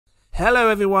Hello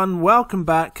everyone, welcome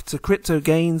back to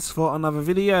cryptogains for another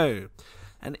video.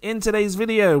 And in today's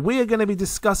video we are going to be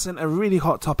discussing a really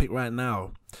hot topic right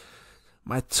now.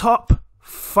 My top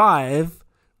 5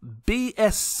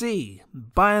 BSC,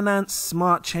 Binance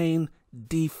Smart Chain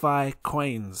DeFi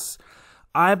coins.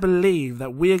 I believe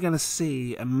that we are going to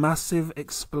see a massive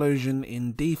explosion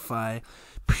in DeFi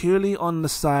purely on the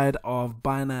side of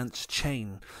Binance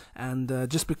chain, and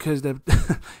just because they're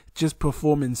just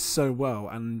performing so well.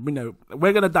 And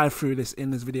we're going to dive through this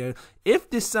in this video. If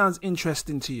this sounds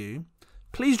interesting to you,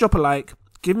 please drop a like,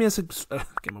 give me a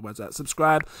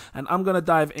subscribe, and I'm going to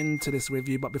dive into this with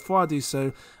you. But before I do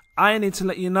so, I need to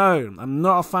let you know I'm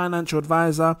not a financial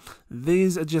advisor.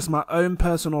 These are just my own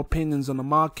personal opinions on the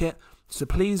market, so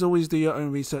please always do your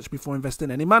own research before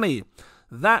investing any money.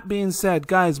 That being said,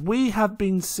 guys, we have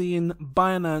been seeing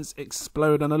Binance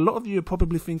explode, and a lot of you are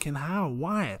probably thinking, how?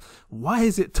 Why? Why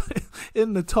is it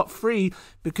in the top 3?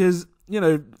 Because,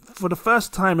 for the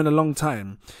first time in a long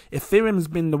time, Ethereum has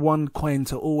been the one coin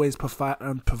to always provide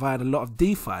a lot of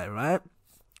DeFi, right?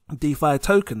 DeFi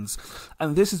tokens.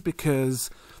 And this is because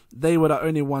they were the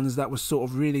only ones that were sort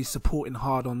of really supporting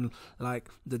hard on like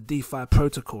the DeFi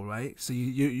protocol, right? So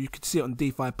you could see it on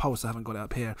DeFi Pulse. I haven't got it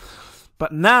up here.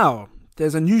 But now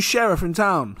there's a new sheriff in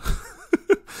town.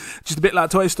 Just a bit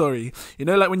like Toy Story.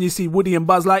 Like when you see Woody and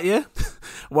Buzz Lightyear?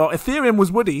 Well, Ethereum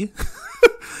was Woody.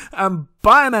 And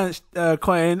Binance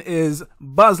coin is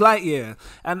Buzz Lightyear.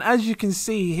 And as you can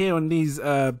see here on these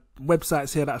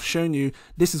websites here that I've shown you,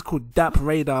 this is called DApp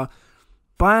Radar.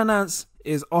 Binance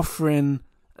is offering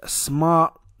a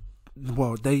smart,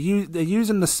 well, they're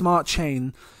using the smart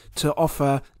chain to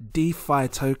offer DeFi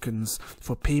tokens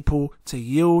for people to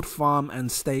yield, farm, and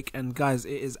stake. And guys,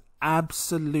 it is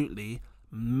absolutely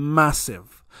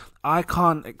massive. I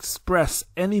can't express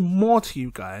any more to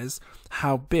you guys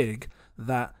how big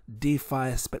that get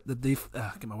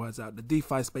my words out, the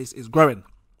DeFi space is growing.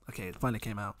 Okay, it finally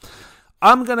came out.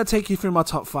 I'm gonna take you through my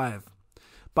top 5,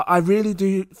 but I really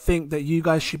do think that you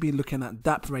guys should be looking at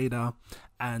DApp Radar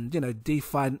and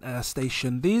DeFi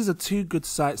Station. These are 2 good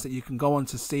sites that you can go on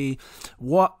to see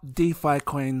what DeFi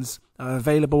coins are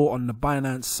available on the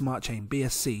Binance Smart Chain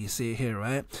BSC. You see it here,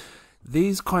 right?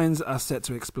 These coins are set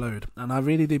to explode, and I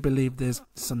really do believe there's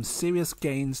some serious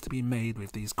gains to be made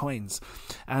with these coins.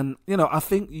 And I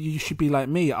think you should be like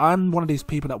me. I'm one of these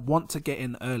people that want to get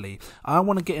in early. I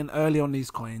want to get in early on these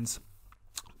coins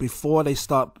before they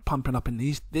start pumping up in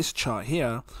this chart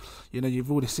here.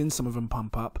 You've already seen some of them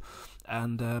pump up.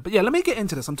 And but yeah, let me get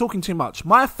into this. I'm talking too much.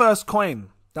 My first coin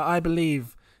that I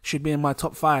believe should be in my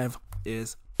top 5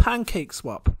 is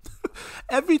PancakeSwap.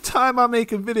 Every time I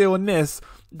make a video on this,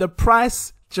 the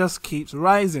price just keeps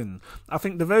rising. I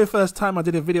think the very first time I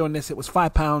did a video on this, it was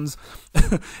 £5,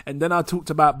 and then I talked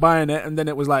about buying it, and then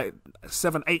it was like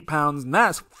 £7-8. Now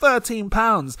it's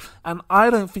 £13, and I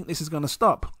don't think this is going to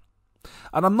stop.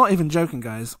 And I'm not even joking,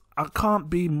 guys. I can't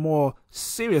be more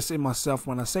serious in myself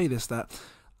when I say this, that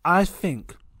I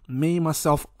think,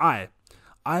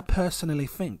 I personally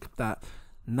think that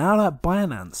now that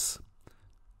Binance,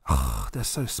 they're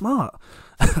so smart,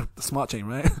 the smart chain,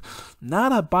 right? Now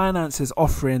that Binance is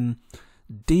offering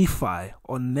DeFi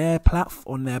on their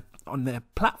platform,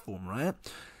 right,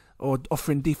 or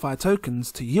offering DeFi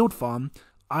tokens to yield farm,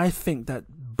 I think that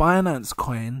Binance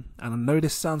coin, and I know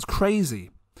this sounds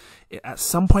crazy, at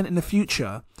some point in the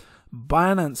future,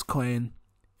 Binance coin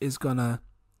is gonna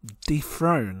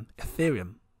dethrone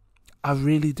Ethereum. I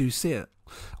really do see it,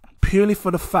 purely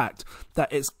for the fact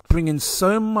that it's bringing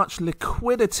so much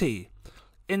liquidity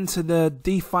into the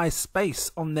DeFi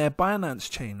space on their Binance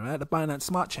chain, right? The Binance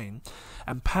Smart Chain,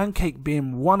 and Pancake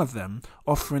being one of them,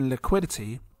 offering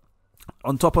liquidity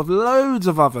on top of loads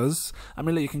of others. I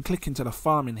mean, look, you can click into the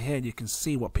farming here and you can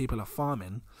see what people are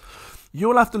farming.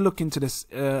 You'll have to look into this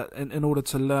in order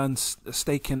to learn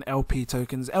staking LP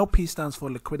tokens. LP stands for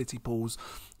liquidity pools.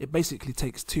 It basically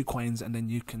takes 2 coins and then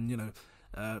you can,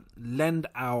 lend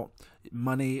out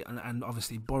money and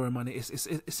obviously borrow money.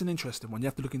 It's an interesting one. You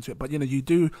have to look into it, but you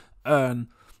do earn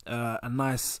a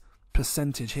nice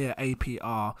percentage here,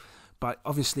 APR. But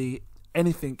obviously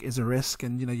anything is a risk,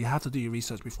 and you have to do your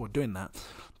research before doing that.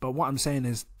 But what I'm saying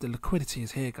is the liquidity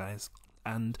is here, guys,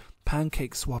 and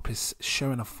PancakeSwap is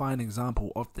showing a fine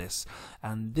example of this.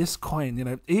 And this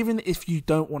coin, even if you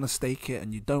don't want to stake it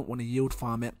and you don't want to yield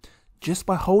farm it, just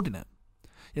by holding it,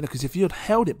 because if you had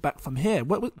held it back from here,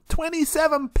 what was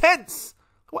 27 pence?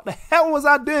 What the hell was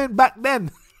I doing back then?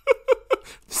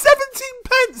 17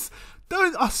 pence.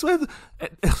 Don't, I swear.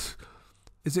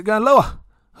 Is it going lower?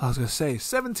 I was going to say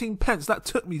 17 pence. That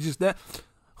took me just there.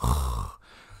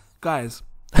 Guys,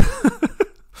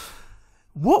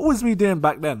 what was we doing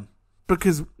back then?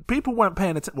 because people weren't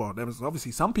paying attention. Well, there was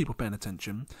obviously some people paying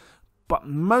attention, but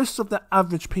most of the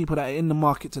average people that are in the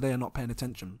market today are not paying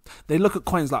attention. They look at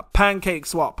coins like Pancake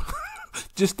Swap,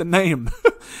 just the name,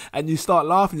 and you start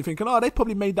laughing. You're thinking, oh, they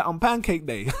probably made that on Pancake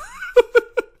Day.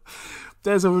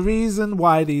 There's a reason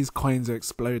why these coins are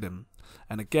exploding.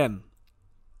 And again,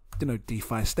 you know,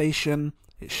 DeFi Station,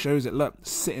 it shows it, look,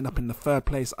 sitting up in the 3rd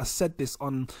place. I said this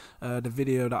on the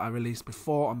video that I released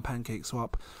before on Pancake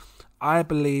Swap. I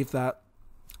believe that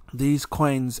these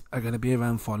coins are going to be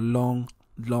around for a long,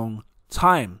 long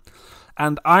time.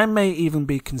 And I may even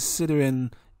be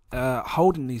considering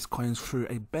holding these coins through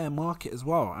a bear market as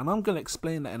well, and I'm going to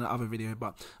explain that in another video,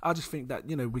 but I just think that,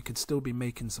 you know, we could still be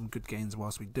making some good gains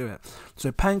whilst we do it.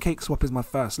 So Pancake Swap is my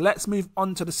first. Let's move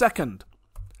on to the second.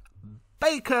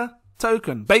 Bakery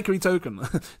token,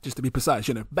 just to be precise,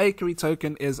 you know, Bakery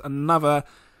token is another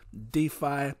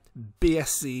DeFi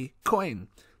BSC coin.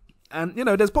 And, you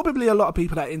know, there's probably a lot of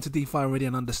people that are into DeFi already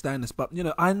and understand this. But, you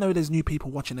know, I know there's new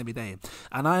people watching every day.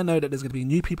 And I know that there's going to be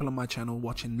new people on my channel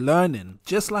watching, learning,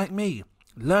 just like me,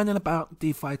 learning about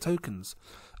DeFi tokens.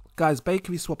 Guys,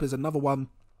 Bakery Swap is another one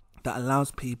that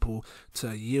allows people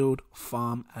to yield,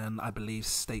 farm, and I believe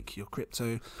stake your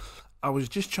crypto. I was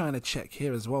just trying to check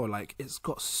here as well. Like, it's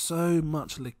got so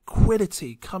much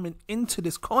liquidity coming into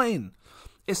this coin.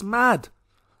 It's mad.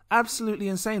 Absolutely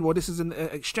insane. Well, this is an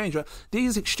exchange, right?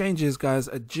 These exchanges, guys,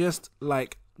 are just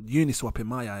like Uniswap in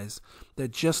my eyes. They're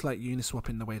just like Uniswap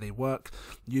in the way they work.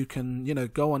 You can, you know,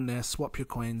 go on there, swap your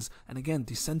coins, and again,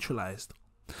 decentralized.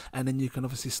 And then you can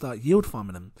obviously start yield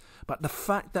farming them. But the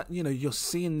fact that, you know, you're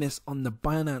seeing this on the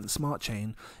Binance Smart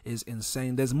Chain is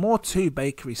insane. There's more to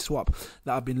Bakery Swap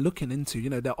that I've been looking into. You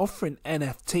know, they're offering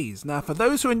NFTs. Now, for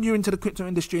those who are new into the crypto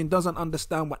industry and doesn't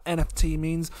understand what NFT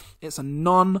means, it's a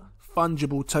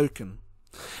non-fungible token.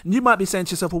 And you might be saying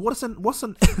to yourself, well, what's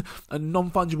a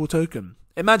non-fungible token?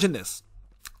 Imagine this.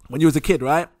 When you was a kid,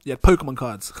 right? You had Pokemon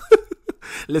cards.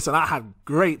 Listen, I had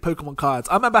great Pokemon cards.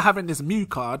 I remember having this Mew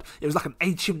card. It was like an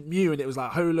ancient Mew, and it was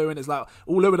like holo, and it's like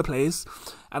all over the place.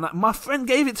 And my friend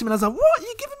gave it to me, and I was like, what?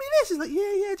 You giving me this? He's like,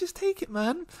 yeah, just take it,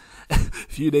 man. A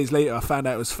few days later, I found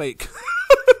out it was fake.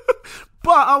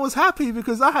 But I was happy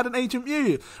because I had an ancient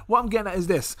Mew. What I'm getting at is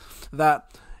this,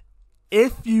 that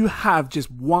if you have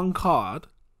just one card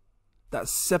that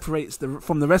separates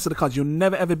from the rest of the cards, you'll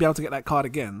never ever be able to get that card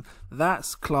again.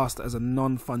 That's classed as a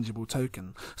non-fungible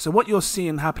token. So what you're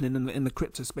seeing happening in the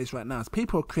crypto space right now is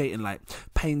people are creating like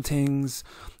paintings,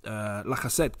 like I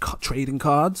said, trading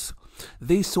cards,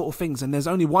 these sort of things, and there's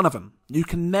only one of them. You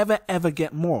can never ever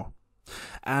get more.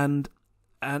 And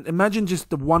imagine just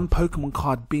the one Pokemon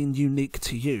card being unique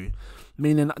to you.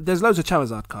 Meaning, there's loads of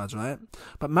Charizard cards, right?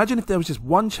 But imagine if there was just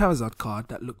one Charizard card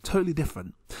that looked totally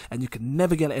different and you could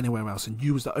never get it anywhere else and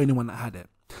you was the only one that had it.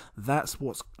 That's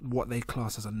what they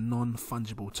class as a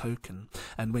non-fungible token.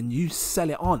 And when you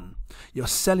sell it on, you're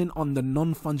selling on the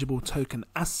non-fungible token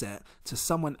asset to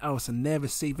someone else, and they're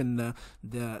receiving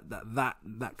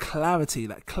that clarity,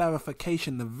 that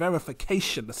clarification, the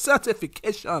verification, the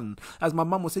certification, as my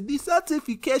mum would say, the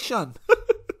certification.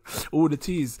 All the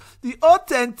T's, the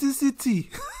authenticity.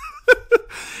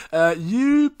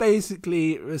 You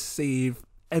basically receive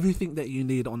everything that you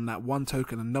need on that one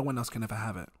token, and no one else can ever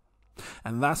have it.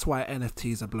 And that's why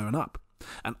NFTs are blowing up.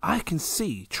 And I can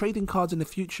see trading cards in the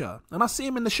future, and I see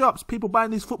them in the shops, people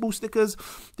buying these football stickers,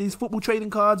 these football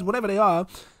trading cards, whatever they are.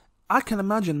 I can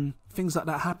imagine things like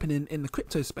that happening in the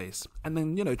crypto space, and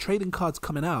then, you know, trading cards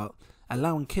coming out,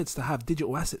 allowing kids to have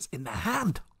digital assets in their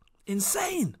hand.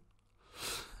 Insane.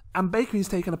 And Bakery's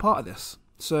taken a part of this.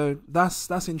 So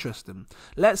that's interesting.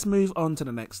 Let's move on to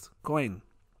the next coin.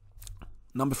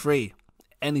 Number 3,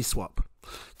 AnySwap.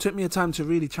 Took me a time to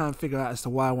really try and figure out as to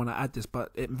why I want to add this,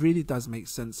 but it really does make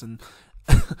sense, and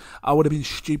I would have been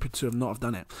stupid to have not have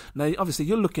done it. Now, obviously,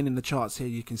 you're looking in the charts here,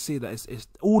 you can see that it's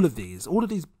all of these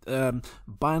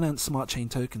Binance Smart Chain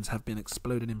tokens have been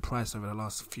exploding in price over the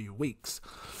last few weeks.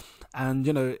 And,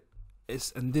 you know,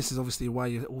 and this is obviously why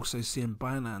you're also seeing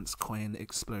Binance coin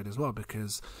explode as well,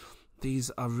 because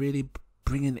these are really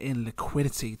bringing in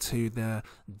liquidity to the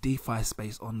DeFi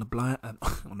space on the Binance.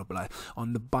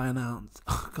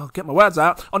 Oh, God, get my words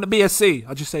out. On the BSC.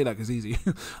 I'll just say that because it's easy.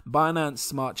 Binance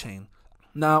Smart Chain.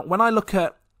 Now, when I look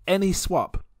at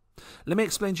AnySwap, let me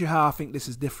explain to you how I think this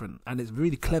is different, and it's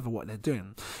really clever what they're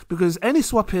doing. Because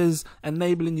AnySwap is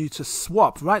enabling you to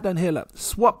swap, right down here, look,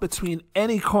 swap between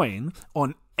any coin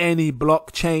on any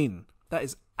blockchain. That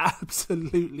is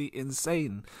absolutely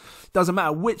insane. Doesn't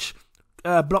matter which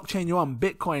blockchain you're on,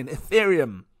 Bitcoin,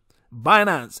 Ethereum,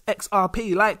 Binance,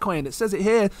 XRP, Litecoin, it says it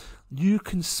here. You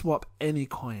can swap any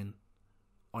coin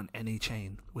on any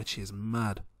chain, which is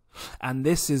mad. And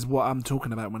this is what I'm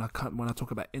talking about when I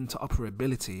talk about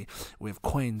interoperability with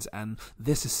coins. And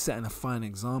this is setting a fine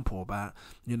example about,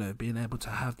 you know, being able to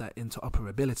have that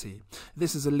interoperability.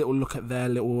 This is a little look at their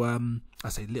little, I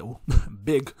say little,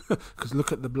 big, because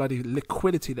look at the bloody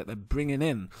liquidity that they're bringing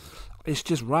in. It's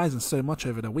just rising so much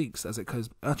over the weeks as it goes.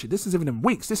 Actually, this is even in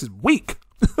weeks. This is week.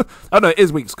 Oh no, it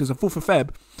is weeks, because the 4th of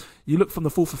Feb, you look from the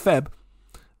 4th of Feb,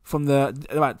 from the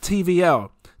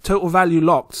TVL, total value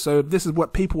locked. So this is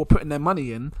what people were putting their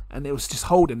money in, and it was just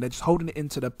holding. They're just holding it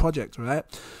into the project, right?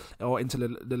 Or into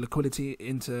the liquidity,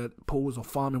 into pools or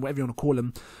farming, whatever you want to call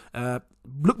them.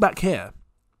 Look back here,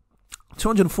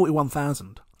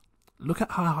 241,000. Look at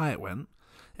how high it went.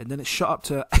 And then it shot up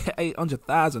to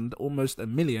 800,000, almost a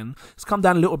million. It's come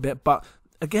down a little bit, but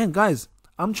again, guys,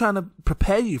 I'm trying to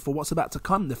prepare you for what's about to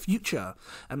come, the future.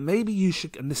 And maybe you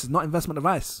should, and this is not investment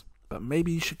advice, but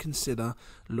maybe you should consider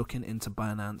looking into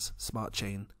Binance Smart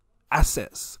Chain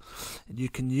assets. And you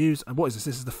can use, and what is this?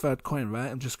 This is the 3rd coin,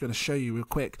 right? I'm just going to show you real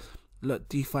quick. Look,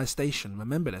 DeFi Station.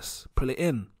 Remember this. Pull it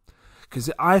in. Because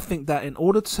I think that in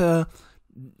order to,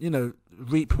 you know,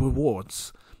 reap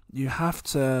rewards, you have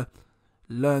to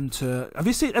learn to.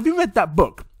 Have you read that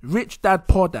book, Rich Dad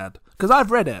Poor Dad? Because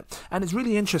I've read it, and it's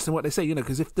really interesting what they say. You know,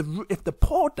 because if the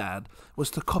poor dad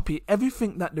was to copy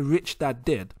everything that the rich dad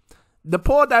did, the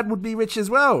poor dad would be rich as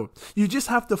well. You just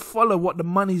have to follow what the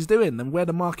money's doing and where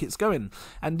the market's going.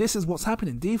 And this is what's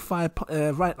happening. DeFi, right,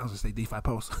 I was going to say DeFi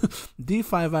Pulse.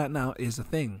 DeFi right now is a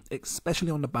thing,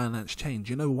 especially on the Binance chain.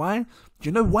 Do you know why? Do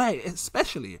you know why?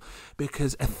 Especially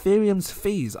because Ethereum's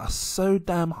fees are so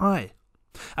damn high.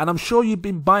 And I'm sure you've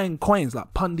been buying coins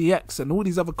like PundyX and all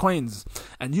these other coins,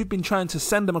 and you've been trying to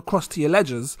send them across to your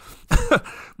ledgers,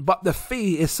 but the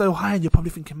fee is so high, and you're probably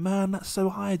thinking, man, that's so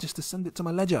high just to send it to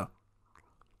my ledger.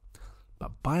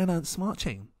 But Binance Smart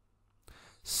Chain,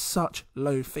 such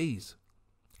low fees.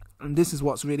 And this is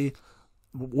what's really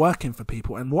working for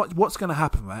people. And what's going to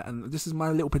happen, right? And this is my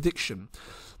little prediction.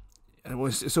 And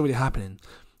it's already happening.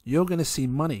 You're going to see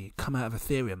money come out of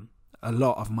Ethereum, a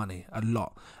lot of money, a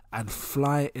lot, and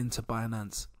fly into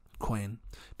Binance coin,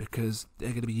 because they're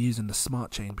going to be using the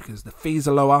smart chain, because the fees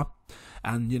are lower,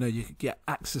 and you know, you can get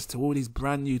access to all these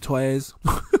brand new toys.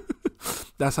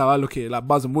 That's how I look at it, like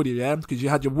Buzz and Woody, yeah? Because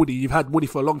you've had Woody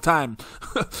for a long time,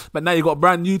 but now you got a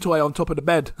brand new toy on top of the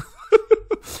bed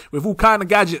with all kind of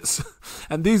gadgets,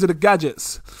 and these are the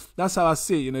gadgets. That's how I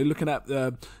see it, you know, looking at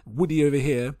Woody over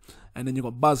here, and then you've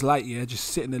got Buzz Lightyear just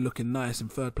sitting there looking nice in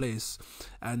 3rd place,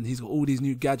 and he's got all these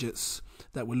new gadgets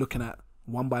that we're looking at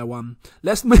one by one.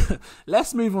 Let's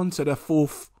move on to the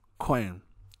 4th coin.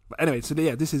 But anyway, so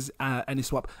yeah, this is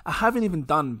AnySwap. I haven't even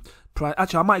done.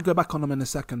 Actually, I might go back on them in a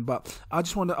second, but I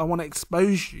want to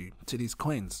expose you to these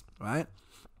coins, right?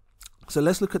 So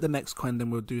let's look at the next coin, then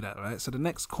we'll do that, right? So the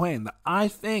next coin that I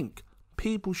think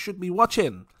people should be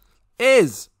watching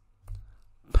is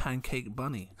Pancake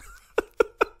Bunny.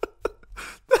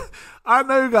 I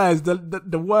know, guys,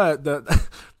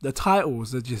 the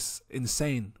titles are just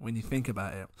insane when you think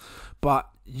about it, but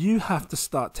you have to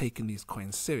start taking these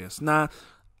coins serious. Now,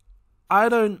 I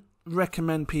don't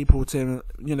recommend people to,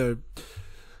 you know,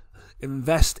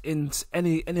 invest in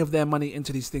any of their money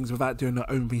into these things without doing their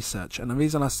own research. And the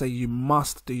reason I say you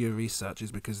must do your research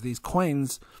is because these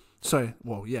coins,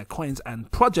 coins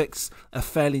and projects are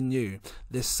fairly new.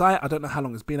 This site, I don't know how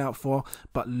long it's been out for,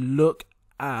 but look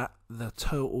at the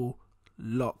total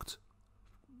locked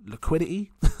liquidity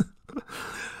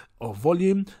or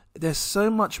volume. There's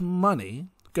so much money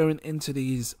going into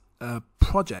these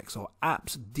projects or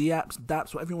apps, DApps,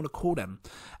 DApps, whatever you want to call them,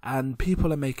 and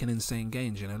people are making insane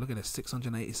gains. You know, look at this,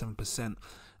 687%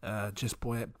 just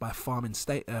by farming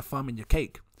your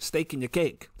cake, staking your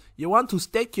cake. You want to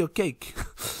stake your cake?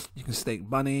 You can stake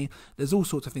money. There's all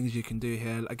sorts of things you can do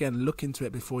here. Again, look into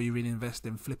it before you really invest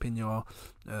in flipping your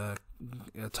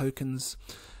tokens.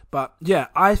 But yeah,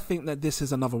 I think that this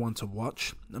is another one to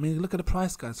watch. I mean, look at the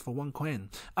price, guys, for one coin.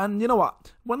 And you know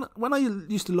what? When I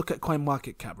used to look at coin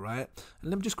market cap, right? And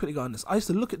let me just quickly go on this. I used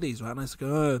to look at these, right? And I used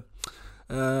to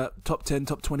go, top 10,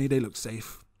 top 20, they look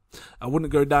safe. I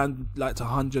wouldn't go down like to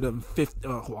 150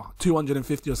 or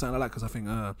 250 or something like that, because I think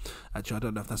actually I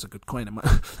don't know if that's a good coin. It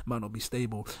might not be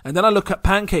stable. And then I look at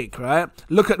Pancake, right?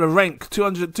 Look at the rank,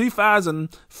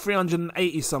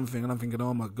 2,380 something, and I'm thinking,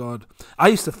 oh my god. I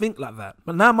used to think like that,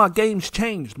 but now my game's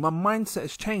changed. My mindset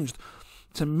has changed.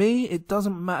 To me, it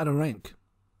doesn't matter the rank,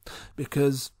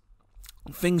 because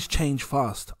things change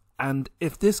fast. And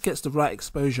if this gets the right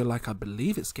exposure, like I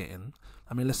believe it's getting,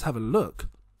 I mean, let's have a look.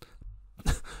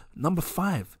 Number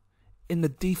 5 in the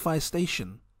DeFi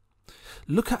station.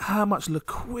 Look at how much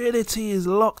liquidity is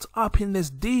locked up in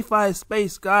this DeFi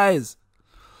space, guys.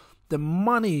 The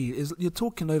money is, you're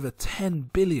talking over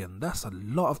 10 billion. That's a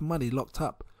lot of money locked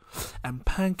up. And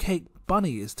Pancake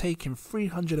Bunny is taking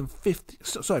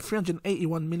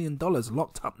 $381 million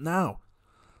locked up now.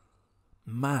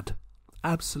 Mad.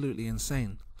 Absolutely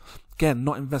insane. Again,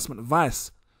 not investment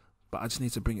advice, but I just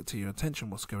need to bring it to your attention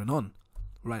what's going on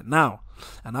right now.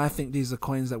 And I think these are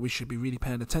coins that we should be really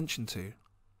paying attention to.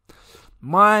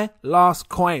 My last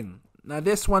coin. Now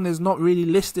this one is not really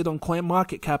listed on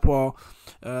CoinMarketCap or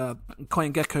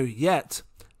CoinGecko yet,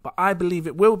 but I believe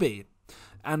it will be.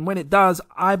 And when it does,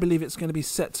 I believe it's going to be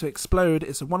set to explode.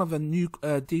 It's one of the new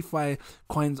DeFi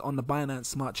coins on the Binance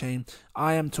Smart Chain.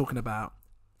 I am talking about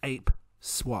Ape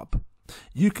Swap.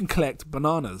 You can collect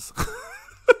bananas.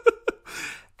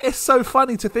 It's so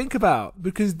funny to think about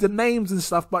because the names and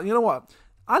stuff, but you know what?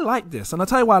 I like this, and I'll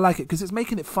tell you why I like it, because it's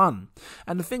making it fun.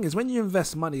 And the thing is, when you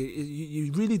invest money,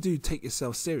 you really do take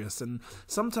yourself serious, and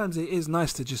sometimes it is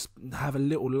nice to just have a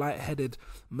little light-headed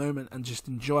moment and just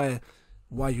enjoy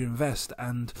why you invest.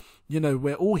 And you know,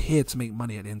 we're all here to make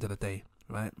money at the end of the day,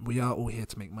 right? We are all here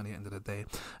to make money at the end of the day.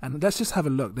 And let's just have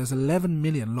a look. There's 11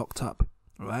 million locked up,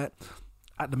 right,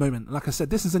 at the moment. Like I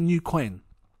said, this is a new coin.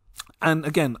 And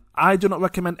again, I do not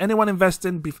recommend anyone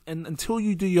investing until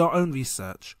you do your own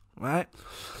research, right?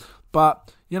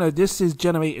 But you know, this is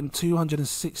generating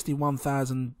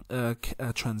 261,000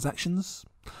 transactions,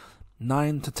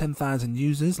 9 to 10,000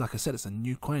 users. Like I said, it's a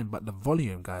new coin, but the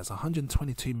volume, guys,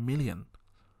 122 million.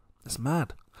 It's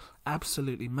mad,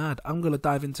 absolutely mad. I'm gonna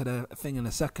dive into the thing in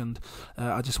a second.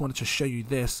 I just wanted to show you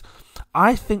this.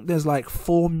 I think there's like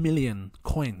 4 million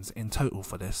coins in total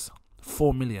for this.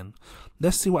 4 million.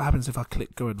 Let's see what happens if I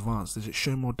click go advanced. Does it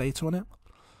show more data on it?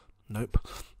 Nope.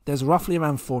 There's roughly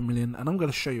around 4 million, and I'm going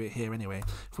to show you it here anyway.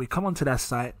 If we come onto that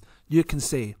site, you can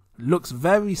see looks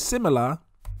very similar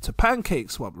to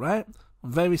PancakeSwap, right?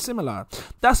 Very similar.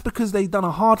 That's because they've done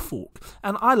a hard fork,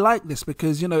 and I like this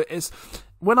because, you know, it's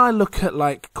when I look at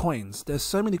like coins, there's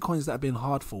so many coins that have been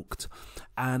hard forked,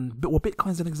 and well,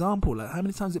 Bitcoin's an example. Like, how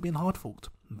many times has it been hard forked?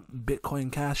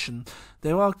 Bitcoin Cash, and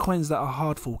there are coins that are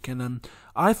hard forking, and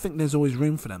I think there's always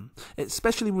room for them,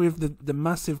 especially with the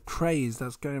massive craze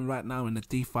that's going right now in the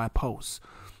DeFi pulse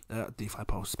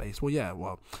space. Well, yeah,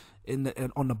 well,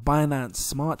 on the Binance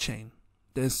Smart Chain,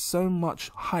 there's so much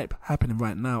hype happening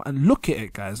right now. And look at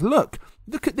it, guys. Look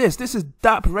at this. This is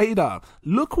DApp Radar.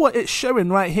 Look what it's showing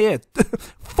right here.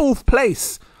 4th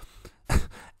place.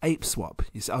 Ape Swap.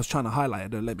 You see, I was trying to highlight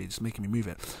it. Don't let me, just making me move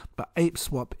it. But Ape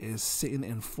Swap is sitting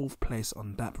in 4th place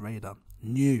on DApp Radar.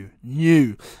 New.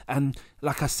 And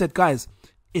like I said, guys,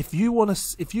 if you wanna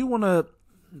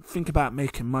think about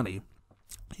making money,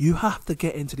 you have to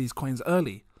get into these coins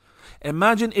early.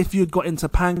 Imagine if you'd got into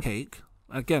Pancake.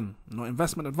 Again, not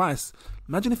investment advice.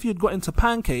 Imagine if you'd got into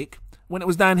Pancake when it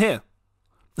was down here.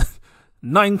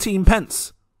 19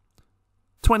 pence.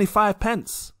 25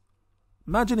 pence.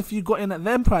 Imagine if you got in at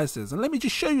them prices. And let me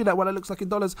just show you that what it looks like in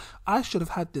dollars. I should have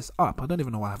had this up. I don't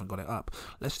even know why I haven't got it up.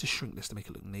 Let's just shrink this to make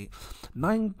it look neat.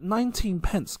 19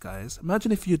 pence, guys.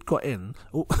 Imagine if you'd got in.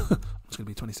 Oh, it's going to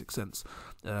be 26 cents.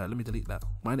 Let me delete that.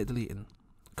 Why ain't it deleting?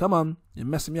 Come on. You're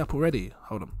messing me up already.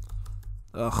 Hold on.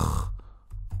 Ugh.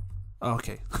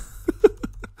 Okay.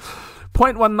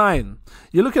 0.19.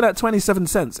 You're looking at 27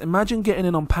 cents. Imagine getting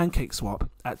in on PancakeSwap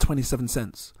at 27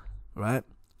 cents, right?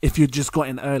 If you just got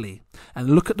in early.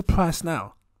 And look at the price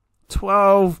now.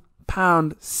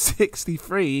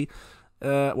 £12.63.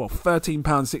 Well,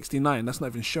 £13.69. That's not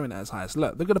even showing it as highest.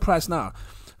 Look at the price now.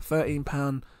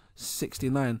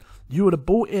 £13.69. You would have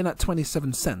bought in at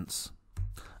 27 cents.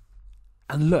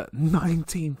 And look,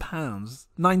 £19.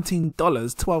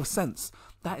 $19.12.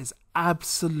 That is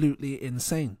absolutely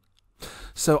insane.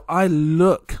 So I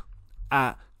look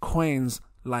at coins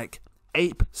like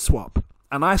Ape Swap,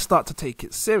 and I start to take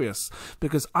it serious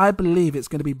because I believe it's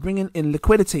going to be bringing in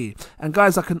liquidity. And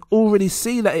guys, I can already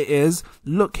see that it is.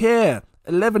 Look here,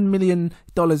 $11 million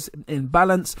in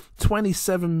balance,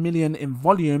 27 million in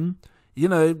volume. You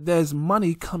know, there's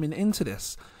money coming into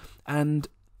this. And,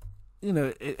 you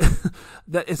know,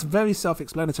 that it's very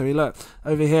self-explanatory. Look,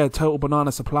 over here, total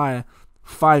banana supply,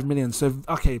 5 million. So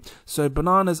okay, so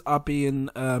bananas are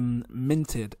being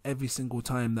minted every single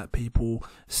time that people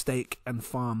stake and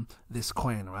farm this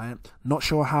coin, right? Not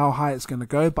sure how high it's going to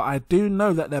go, but I do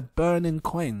know that they're burning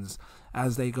coins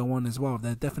as they go on as well.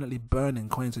 They're definitely burning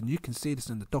coins, and you can see this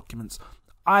in the documents.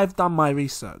 I've done my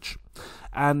research,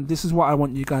 and this is what I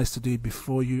want you guys to do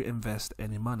before you invest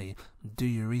any money. Do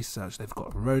your research. They've got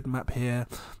a roadmap here.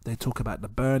 They talk about the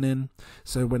burning.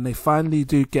 So when they finally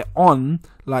do get on,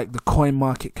 like the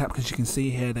CoinMarketCap, because you can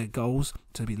see here their goals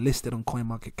to be listed on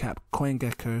CoinMarketCap,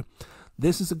 CoinGecko,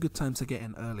 this is a good time to get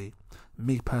in early.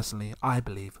 Me personally, I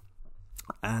believe.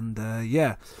 And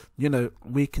yeah, you know,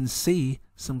 we can see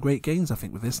some great gains, I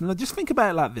think, with this. And just think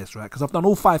about it like this, right? Because I've done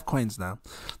all 5 coins now.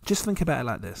 Just think about it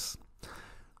like this.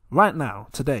 Right now,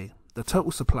 today, the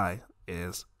total supply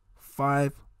is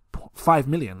 5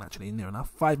 million, actually, near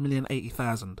enough.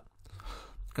 5,080,000.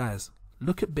 Guys,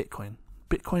 look at Bitcoin.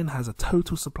 Bitcoin has a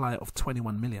total supply of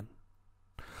 21 million.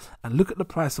 And look at the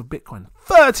price of Bitcoin.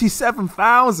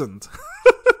 37,000.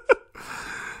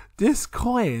 This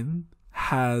coin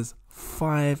has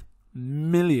 5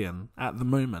 million at the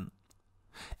moment.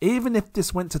 Even if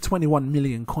this went to 21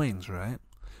 million coins, right?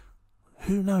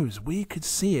 Who knows? We could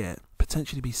see it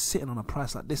potentially be sitting on a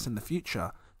price like this in the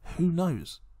future. Who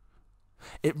knows?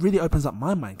 It really opens up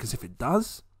my mind, because if it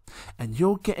does, and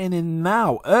you're getting in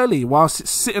now early whilst it's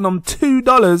sitting on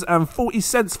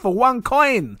 $2.40 for one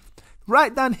coin,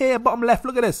 right down here, bottom left,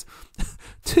 look at this.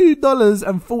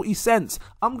 $2.40.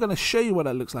 I'm going to show you what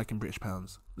that looks like in British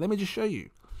pounds. Let me just show you.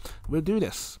 We'll do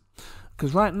this.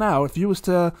 Because right now, if you was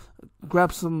to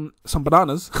grab some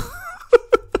bananas,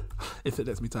 if it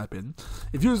lets me type in,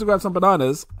 if you was to grab some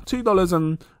bananas,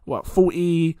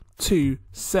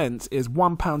 $2.42 is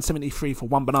 £1.73 for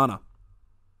one banana.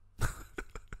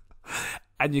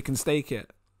 And you can stake it.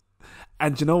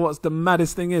 And you know what's the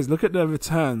maddest thing is? Look at the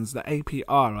returns, the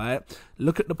APR, right?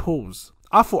 Look at the pools.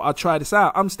 I thought I'd try this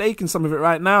out. I'm staking some of it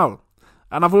right now.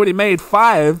 And I've already made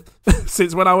 5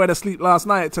 since when I went to sleep last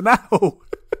night to now.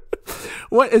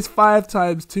 What is 5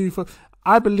 times 2 for?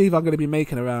 I believe I'm going to be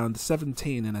making around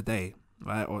 17 in a day,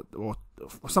 right? Or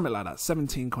something like that.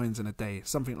 17 coins in a day,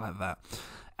 something like that.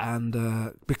 And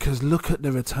because look at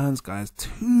the returns, guys.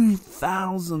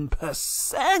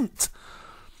 2,000%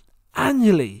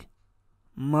 annually.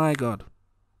 My God.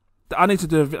 I need to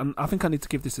do. I think I need to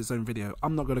give this its own video.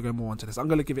 I'm not going to go more into this. I'm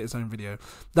going to give it its own video.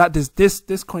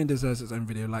 This coin deserves its own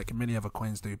video, like many other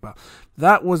coins do. But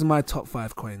that was my top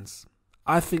 5 coins.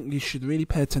 I think you should really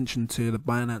pay attention to the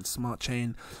Binance Smart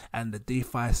Chain and the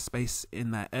DeFi space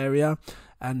in that area,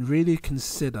 and really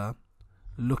consider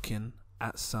looking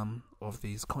at some of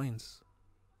these coins.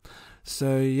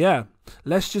 So yeah,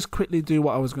 let's just quickly do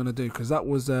what I was going to do, because that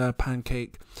was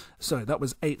Pancake. Sorry, that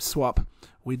was Ape Swap.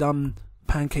 We done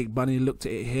Pancake Bunny, looked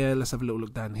at it here. Let's have a little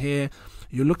look down here.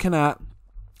 You're looking at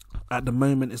the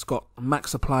moment, it's got a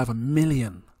max supply of 1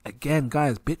 million. Again,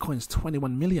 guys, Bitcoin's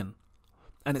 21 million.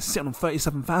 And it's sitting on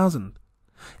 37,000.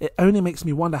 It only makes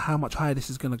me wonder how much higher this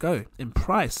is going to go in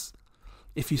price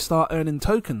if you start earning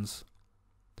tokens.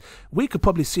 We could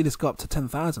probably see this go up to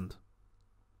 10,000.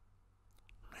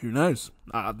 Who knows?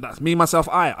 That's me, myself,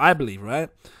 I believe, right?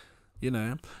 You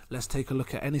know, let's take a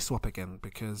look at AnySwap again,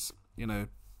 because, you know,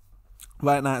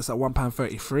 right now it's at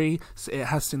 £1.33. So it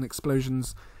has seen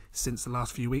explosions since the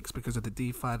last few weeks because of the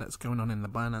DeFi that's going on in the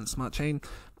Binance Smart Chain.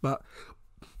 But,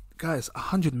 guys,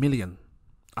 100 million.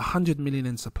 100 million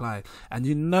in supply. And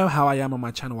you know how I am on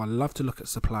my channel. I love to look at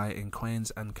supply in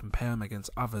coins and compare them against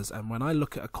others. And when I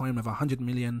look at a coin with 100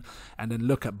 million and then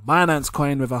look at Binance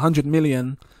coin with 100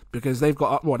 million, because they've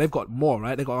got, well, they've got more,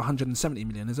 right? They've got 170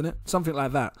 million, isn't it? Something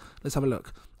like that. Let's have a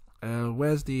look.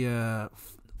 Where's the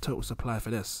total supply for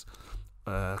this?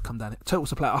 Come down here. Total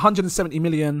supply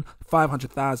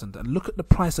 170,500,000. And look at the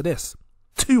price of this,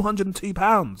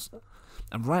 £202.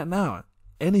 And right now,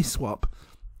 AnySwap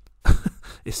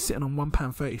is sitting on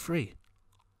 £1.33.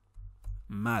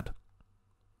 Mad.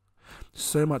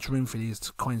 So much room for these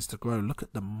coins to grow. Look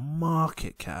at the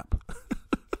market cap.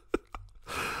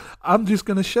 I'm just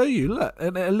going to show you. Look,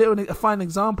 a fine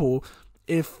example.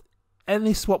 If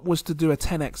AnySwap was to do a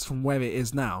 10x from where it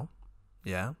is now,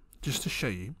 yeah, just to show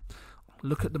you.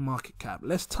 Look at the market cap.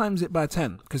 Let's times it by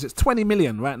 10, because it's 20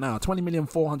 million right now.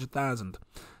 20,400,000.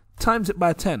 Times it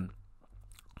by 10.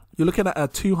 You're looking at a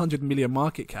 200 million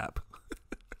market cap.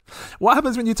 What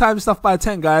happens when you times stuff by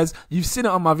 10, guys? You've seen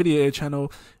it on my video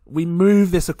channel. We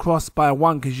move this across by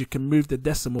 1 because you can move the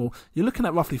decimal. You're looking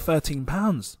at roughly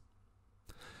 £13.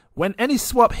 When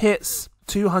AnySwap hits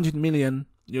 200 million,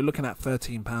 you're looking at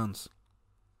 £13.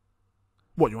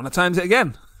 What, you want to times it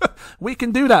again? We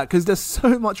can do that because there's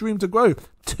so much room to grow.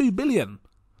 2 billion.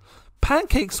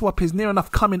 PancakeSwap is near enough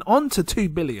coming on to 2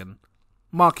 billion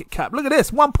market cap. Look at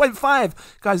this, 1.5.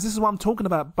 Guys, this is what I'm talking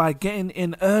about by getting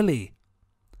in early.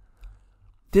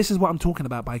 This is what I'm talking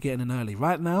about by getting in early.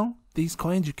 Right now, these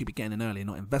coins, you could be getting in early,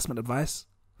 not investment advice.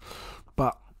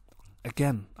 But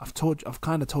again, I've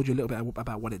kind of told you a little bit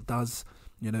about what it does.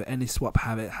 You know,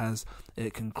 AnySwap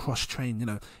it can cross-chain, you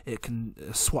know, it can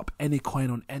swap any coin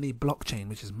on any blockchain,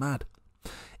 which is mad.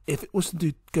 If it was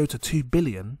to go to 2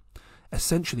 billion,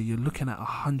 essentially you're looking at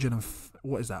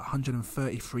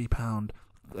 £133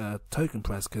 token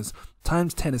price, because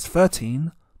times 10 is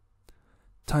 13.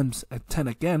 times 10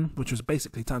 again, which was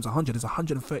basically times 100, is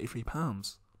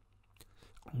 £133.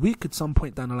 We could some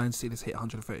point down the line see this hit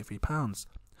 £133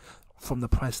 from the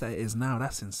price that it is now.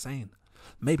 That's insane.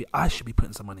 Maybe I should be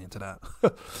putting some money into that.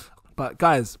 But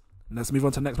guys, let's move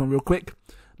on to the next one real quick.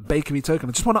 Bakery token.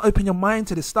 I just want to open your mind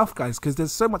to this stuff, guys, because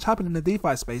there's so much happening in the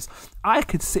DeFi space. I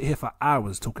could sit here for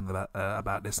hours talking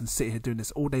about this and sit here doing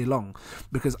this all day long,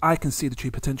 because I can see the true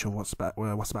potential of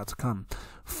what's about to come.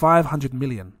 500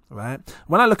 million, right?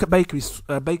 When I look at bakery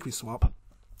swap,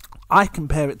 I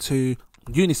compare it to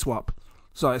Uniswap.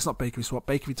 Sorry, it's not bakery swap,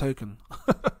 bakery token.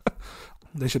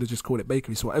 They should have just called it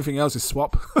bakery swap. Everything else is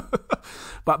swap.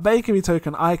 But bakery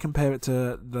token, I compare it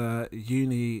to the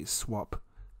Uniswap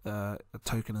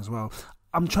token as well.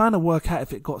 I'm trying to work out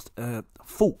if it got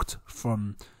forked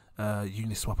from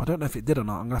Uniswap. I don't know if it did or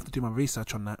not. I'm gonna have to do my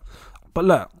research on that. But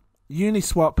look,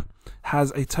 Uniswap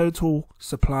has a total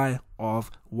supply of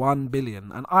 1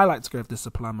 billion, and I like to go with the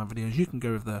supply in my videos. You can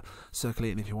go with the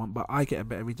circulating if you want, but I get a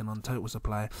better reading on total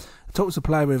supply. Total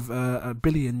supply with a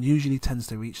billion usually tends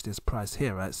to reach this price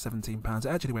here at £17. It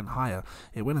actually went higher.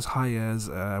 It went as high as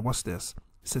what's this?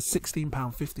 It says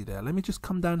 £16.50 there. Let me just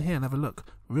come down here and have a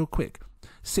look real quick.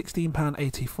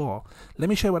 £16.84. Let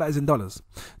me show you what that is in dollars,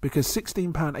 because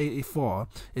 £16.84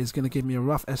 is going to give me a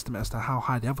rough estimate as to how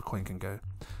high the other coin can go.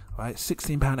 Right,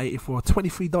 £16.84,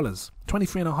 $23,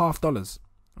 $23.50,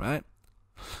 right?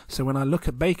 So when I look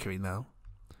at bakery now,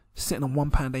 sitting on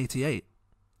 £1.88,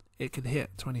 it could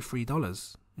hit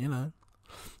 $23, you know.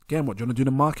 Again, what, do you want to do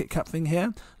the market cap thing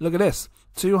here? Look at this,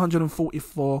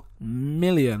 244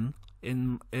 million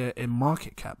in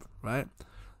market cap, right?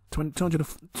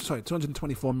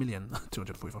 224 million,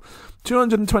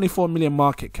 224 million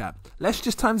market cap. Let's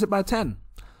just times it by 10.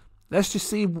 Let's just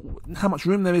see how much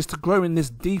room there is to grow in this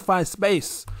DeFi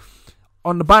space.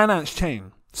 On the Binance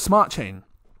chain, smart chain,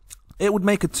 it would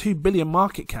make a 2 billion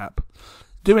market cap.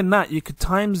 Doing that, you could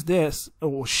times this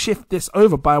or shift this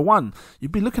over by 1.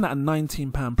 You'd be looking at a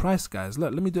 £19 price, guys.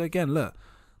 Look, let me do it again. Look,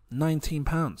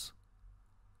 £19.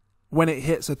 When it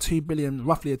hits a 2 billion,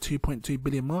 roughly a 2.2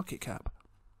 billion market cap.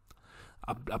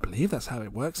 I believe that's how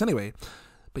it works anyway.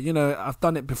 But you know, I've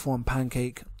done it before on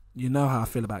Pancake. You know how I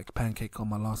feel about Pancake on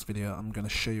my last video. I'm going to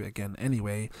show you again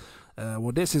anyway.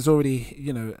 Well, this is already,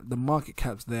 you know, the market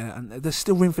cap's there, and there's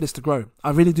still room for this to grow.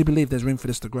 I really do believe there's room for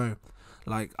this to grow.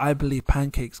 Like, I believe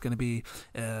Pancake's going to be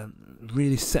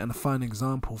really setting a fine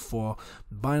example for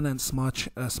Binance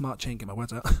smart chain. Get my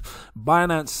words out.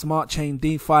 Binance smart chain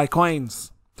DeFi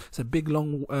coins. It's a big,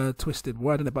 long, twisted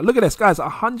word in it. But look at this, guys.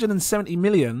 170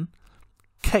 million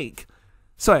cake.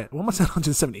 Sorry, what am I saying?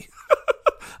 170.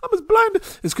 I was blind.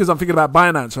 It's because I'm thinking about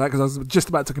Binance, right? Because I was just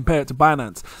about to compare it to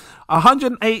Binance.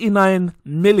 189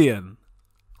 million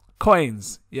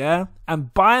coins, yeah?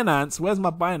 And Binance, where's my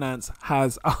Binance,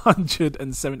 has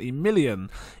 170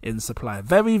 million in supply.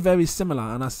 Very, very similar.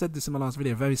 And I said this in my last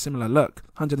video, very similar. Look,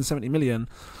 170 million.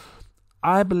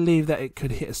 I believe that it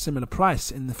could hit a similar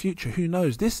price in the future. Who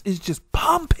knows? This is just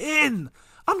pumping.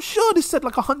 I'm sure this said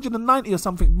like 190 or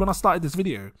something when I started this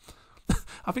video.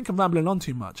 I think I'm rambling on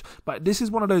too much, but this is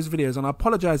one of those videos, and I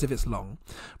apologize if it's long,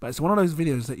 but it's one of those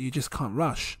videos that you just can't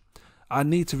rush. I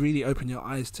need to really open your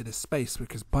eyes to this space,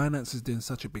 because Binance is doing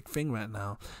such a big thing right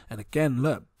now. And again,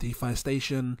 look, DeFi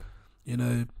Station, you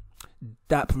know,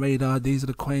 DApp Radar, these are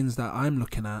the coins that I'm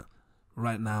looking at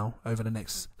right now over the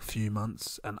next few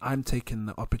months, and I'm taking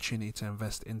the opportunity to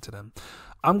invest into them.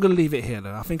 I'm going to leave it here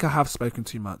though. I think I have spoken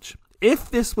too much. If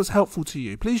this was helpful to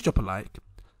you, please drop a like.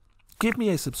 Give me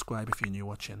a subscribe if you're new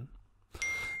watching.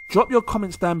 Drop your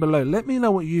comments down below. Let me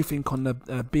know what you think on the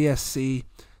BSC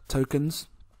tokens,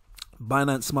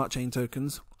 Binance Smart Chain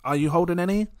tokens. Are you holding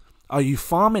any? Are you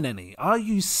farming any? Are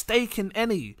you staking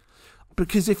any?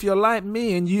 Because if you're like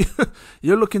me and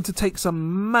you're looking to take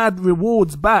some mad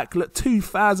rewards back, look,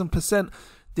 2,000%,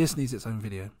 this needs its own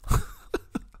video.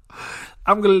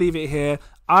 I'm going to leave it here.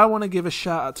 I want to give a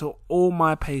shout out to all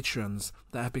my patrons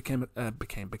that have become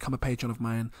a patron of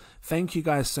mine. Thank you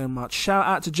guys so much. Shout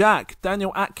out to Jack,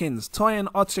 Daniel Atkins,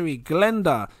 Toyin Oteri,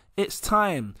 Glenda, It's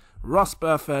Time, Ross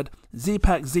Burford,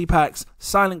 Zpax Zpax,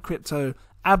 Silent Crypto,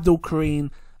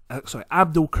 Abdul-Kareem,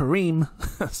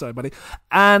 sorry buddy,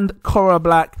 and Kora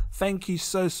Black. Thank you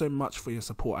so much for your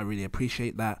support. I really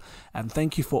appreciate that. And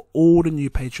thank you for all the new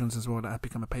patrons as well that have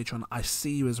become a patron. I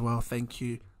see you as well. Thank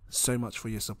you so much for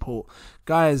your support,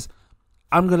 guys.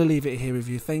 I'm gonna leave it here with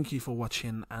you. Thank you for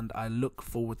watching, and I look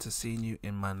forward to seeing you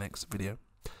in my next video.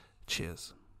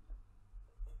 Cheers.